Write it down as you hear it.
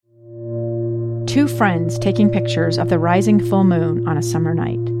Two friends taking pictures of the rising full moon on a summer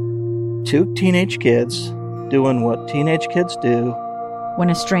night. Two teenage kids doing what teenage kids do. When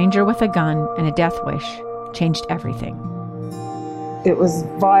a stranger with a gun and a death wish changed everything. It was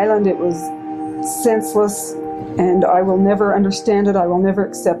violent, it was senseless, and I will never understand it, I will never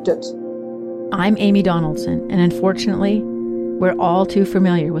accept it. I'm Amy Donaldson, and unfortunately, we're all too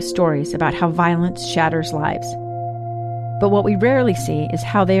familiar with stories about how violence shatters lives. But what we rarely see is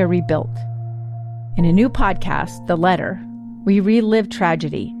how they are rebuilt. In a new podcast, The Letter, we relive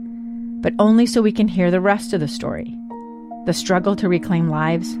tragedy, but only so we can hear the rest of the story. The struggle to reclaim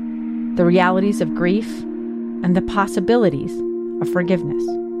lives, the realities of grief, and the possibilities of forgiveness.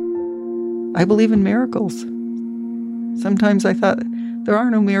 I believe in miracles. Sometimes I thought, there are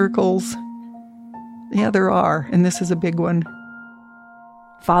no miracles. Yeah, there are, and this is a big one.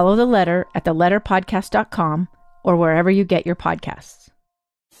 Follow The Letter at theletterpodcast.com or wherever you get your podcasts.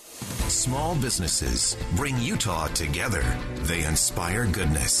 Small businesses bring Utah together. They inspire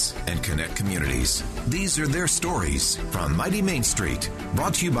goodness and connect communities. These are their stories from Mighty Main Street,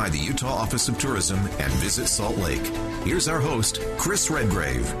 brought to you by the Utah Office of Tourism and Visit Salt Lake. Here's our host, Chris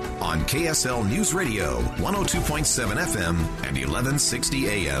Redgrave, on KSL News Radio, 102.7 FM and 1160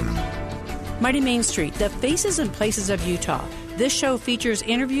 AM. Mighty Main Street, the faces and places of Utah. This show features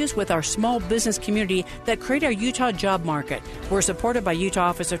interviews with our small business community that create our Utah job market. We're supported by Utah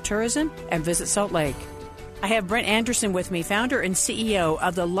Office of Tourism and Visit Salt Lake. I have Brent Anderson with me, founder and CEO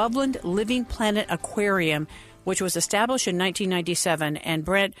of the Loveland Living Planet Aquarium, which was established in 1997. And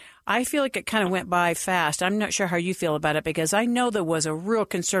Brent, I feel like it kind of went by fast. I'm not sure how you feel about it, because I know there was a real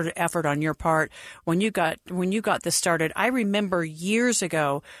concerted effort on your part when you got this started. I remember years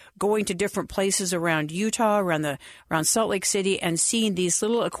ago going to different places around Utah, around Salt Lake City, and seeing these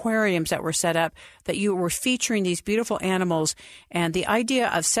little aquariums that were set up, that you were featuring these beautiful animals. And the idea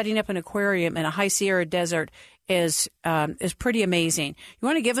of setting up an aquarium in a high Sierra desert is pretty amazing. You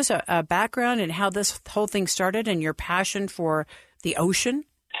want to give us a background and how this whole thing started and your passion for the ocean?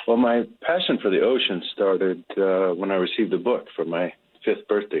 Well, my passion for the ocean started when I received a book for my 5th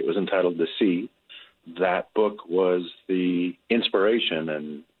birthday. It was entitled The Sea. That book was the inspiration,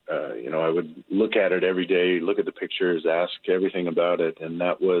 and I would look at it every day, look at the pictures, ask everything about it, and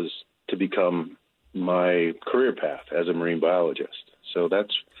that was to become my career path as a marine biologist. So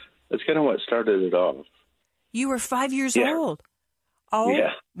that's kind of what started it off. You were 5 years old. Oh,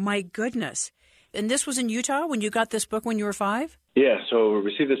 yeah. My goodness. And this was in Utah when you got this book when you were 5? Yeah, so I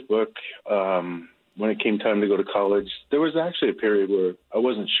received this book when it came time to go to college. There was actually a period where I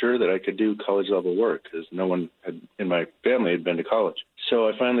wasn't sure that I could do college-level work because no one in my family had been to college. So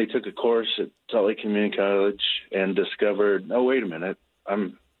I finally took a course at Salt Lake Community College and discovered, oh, wait a minute,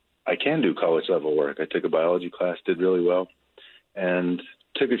 I can do college-level work. I took a biology class, did really well, and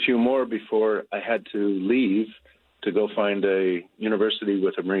took a few more before I had to leave to go find a university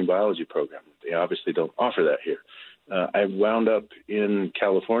with a marine biology program. They obviously don't offer that here. I wound up in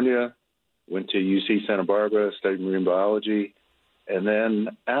California, went to UC Santa Barbara, studied marine biology, and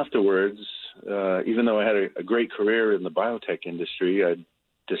then afterwards, even though I had a great career in the biotech industry, I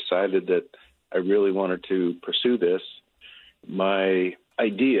decided that I really wanted to pursue this. My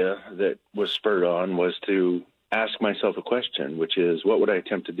idea that was spurred on was to ask myself a question, which is, what would I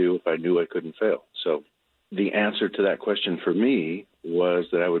attempt to do if I knew I couldn't fail? So the answer to that question for me was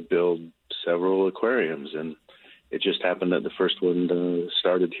that I would build several aquariums, and it just happened that the first one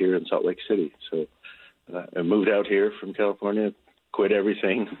started here in Salt Lake City. So I moved out here from California, quit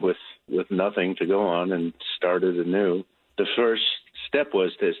everything with nothing to go on, and started anew. The first step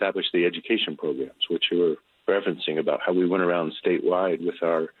was to establish the education programs, which you were referencing about how we went around statewide with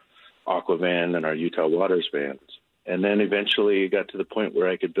our Aquavan and our Utah Waters vans. And then eventually it got to the point where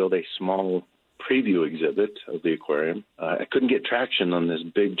I could build a small preview exhibit of the aquarium. I couldn't get traction on this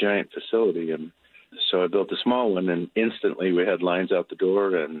big, giant facility, and so I built a small one, and instantly we had lines out the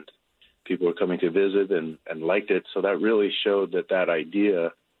door, and people were coming to visit and liked it. So that really showed that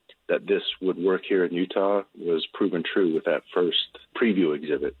idea that this would work here in Utah was proven true with that first preview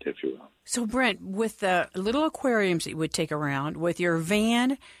exhibit, if you will. So, Brent, with the little aquariums that you would take around, with your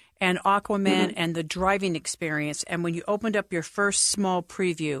van and Aquaman and the driving experience, and when you opened up your first small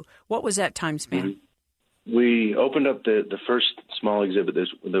preview, what was that time span? We opened up the first small exhibit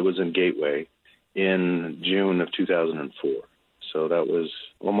that was in Gateway in June of 2004. So that was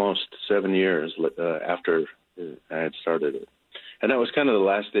almost 7 years after I had started it. And that was kind of the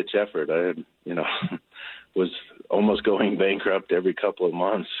last-ditch effort. I had, was almost going bankrupt every couple of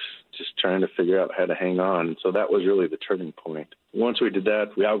months, just trying to figure out how to hang on. So that was really the turning point. Once we did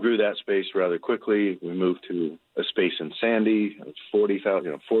that, we outgrew that space rather quickly. We moved to a space in Sandy,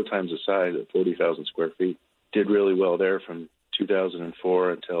 40,000, 4 times the size at 40,000 square feet. Did really well there from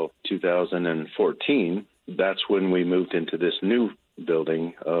 2004 until 2014. That's when we moved into this new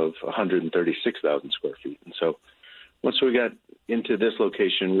building of 136,000 square feet. And so once we got into this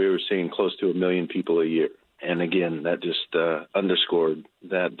location, we were seeing close to 1 million people a year. And again, that just underscored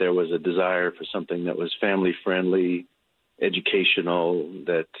that there was a desire for something that was family-friendly, educational,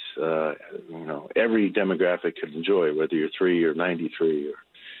 that every demographic could enjoy, whether you're 3 or 93 or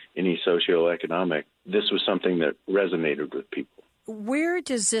any socioeconomic. This was something that resonated with people. Where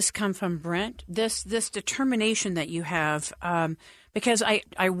does this come from, Brent? This determination that you have, because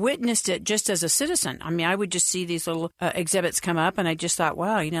I witnessed it just as a citizen. I mean, I would just see these little exhibits come up, and I just thought,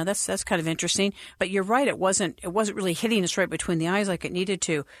 wow, that's kind of interesting. But you're right, it wasn't really hitting us right between the eyes like it needed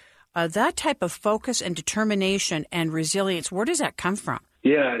to. That type of focus and determination and resilience, where does that come from?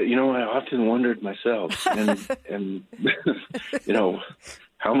 Yeah, I often wondered myself, and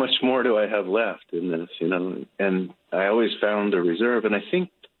how much more do I have left in this, And I always found a reserve. And I think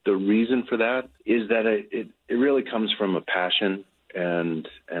the reason for that is that it really comes from a passion and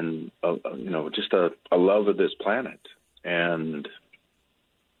just a love of this planet and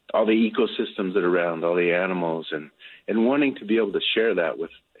all the ecosystems that are around, all the animals, and wanting to be able to share that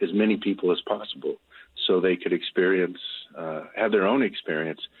with as many people as possible so they could have their own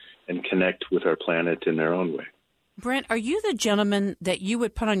experience and connect with our planet in their own way. Brent, are you the gentleman that you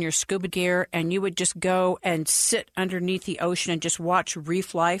would put on your scuba gear and you would just go and sit underneath the ocean and just watch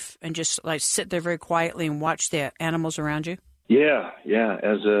reef life and just like sit there very quietly and watch the animals around you? Yeah.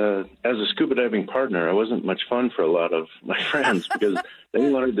 As a scuba diving partner, I wasn't much fun for a lot of my friends because they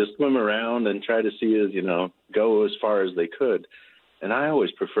wanted to swim around and try to see us, go as far as they could. And I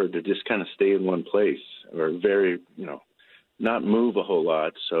always preferred to just kind of stay in one place or not move a whole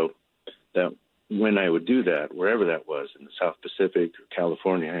lot. So that when I would do that, wherever that was, in the South Pacific or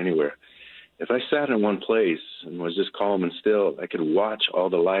California, anywhere, if I sat in one place and was just calm and still, I could watch all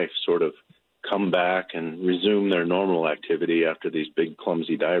the life sort of come back and resume their normal activity after these big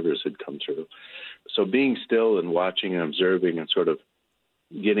clumsy divers had come through. So being still and watching and observing and sort of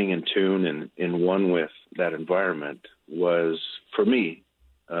getting in tune and in one with that environment was, for me,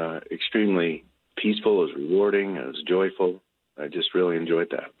 extremely peaceful. It was rewarding. It was joyful. I just really enjoyed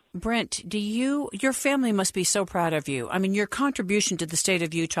that. Brent, your family must be so proud of you. I mean, your contribution to the state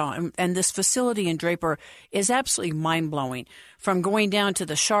of Utah and this facility in Draper is absolutely mind-blowing. From going down to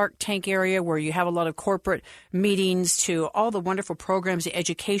the Shark Tank area where you have a lot of corporate meetings to all the wonderful programs, the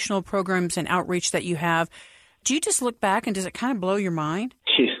educational programs and outreach that you have. Do you just look back and does it kind of blow your mind?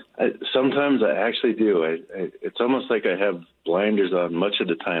 Sometimes I actually do. It's almost like I have blinders on much of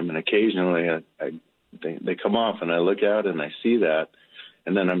the time, and occasionally they come off and I look out and I see that.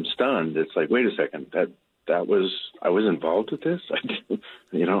 And then I'm stunned. It's like, wait a second, I was involved with this,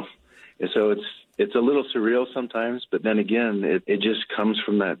 So it's a little surreal sometimes, but then again, it just comes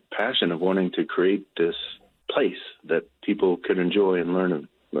from that passion of wanting to create this place that people could enjoy and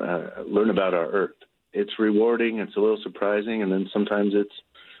learn about our Earth. It's rewarding. It's a little surprising, and then sometimes it's,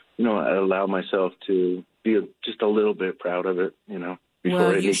 I allow myself to be just a little bit proud of it.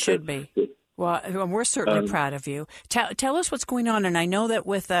 Well, you should be. Well, we're certainly proud of you. Tell us what's going on. And I know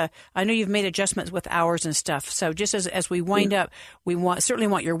that I know you've made adjustments with hours and stuff. So just as we wind up, we certainly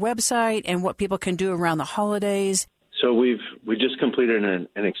want your website and what people can do around the holidays. So we just completed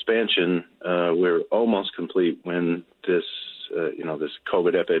an expansion. We're almost complete when this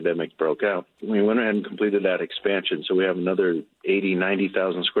COVID epidemic broke out. We went ahead and completed that expansion. So we have another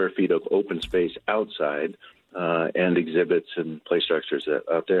 90,000 square feet of open space outside. And exhibits and play structures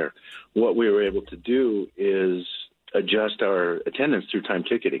out there. What we were able to do is adjust our attendance through time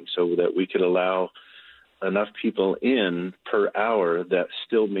ticketing so that we could allow enough people in per hour that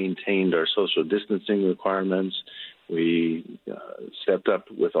still maintained our social distancing requirements. We stepped up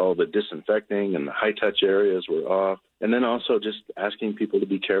with all the disinfecting and the high-touch areas were off. And then also just asking people to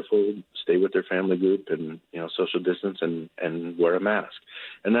be careful, stay with their family group and, social distance and wear a mask.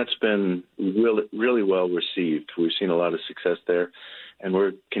 And that's been really, really well received. We've seen a lot of success there. And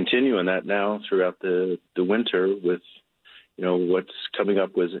we're continuing that now throughout the winter with, what's coming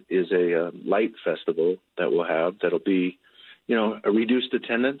up is a light festival that we'll have that'll be, a reduced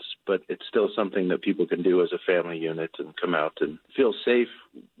attendance, but it's still something that people can do as a family unit and come out and feel safe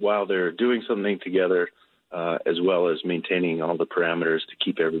while they're doing something together, as well as maintaining all the parameters to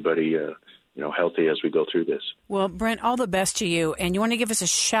keep everybody healthy as we go through this. Well, Brent, all the best to you. And you want to give us a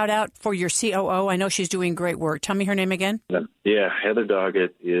shout out for your COO? I know she's doing great work. Tell me her name again. Yeah, Heather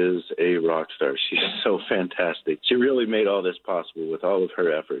Doggett is a rock star. She's so fantastic. She really made all this possible with all of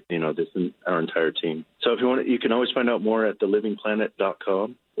her effort, our entire team. So if you want, you can always find out more at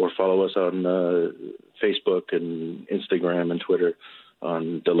thelivingplanet.com or follow us on Facebook and Instagram and Twitter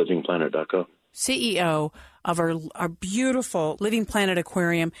on thelivingplanet.com. CEO of our beautiful Living Planet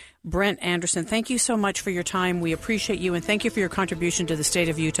Aquarium, Brent Anderson. Thank you so much for your time. We appreciate you, and thank you for your contribution to the state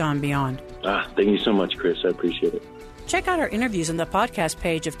of Utah and beyond. Thank you so much, Chris. I appreciate it. Check out our interviews on the podcast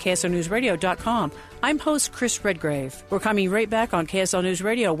page of KSLNewsRadio.com. I'm host Chris Redgrave. We're coming right back on KSL News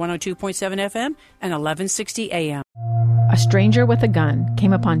Radio 102.7 FM and 1160 AM. A stranger with a gun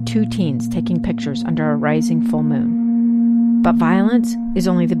came upon two teens taking pictures under a rising full moon. But violence is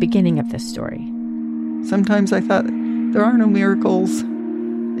only the beginning of this story. Sometimes I thought, there are no miracles.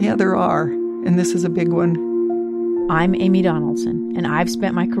 Yeah, there are, and this is a big one. I'm Amy Donaldson, and I've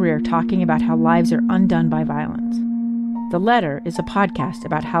spent my career talking about how lives are undone by violence. The Letter is a podcast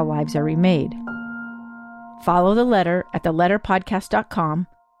about how lives are remade. Follow The Letter at theletterpodcast.com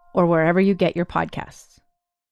or wherever you get your podcasts.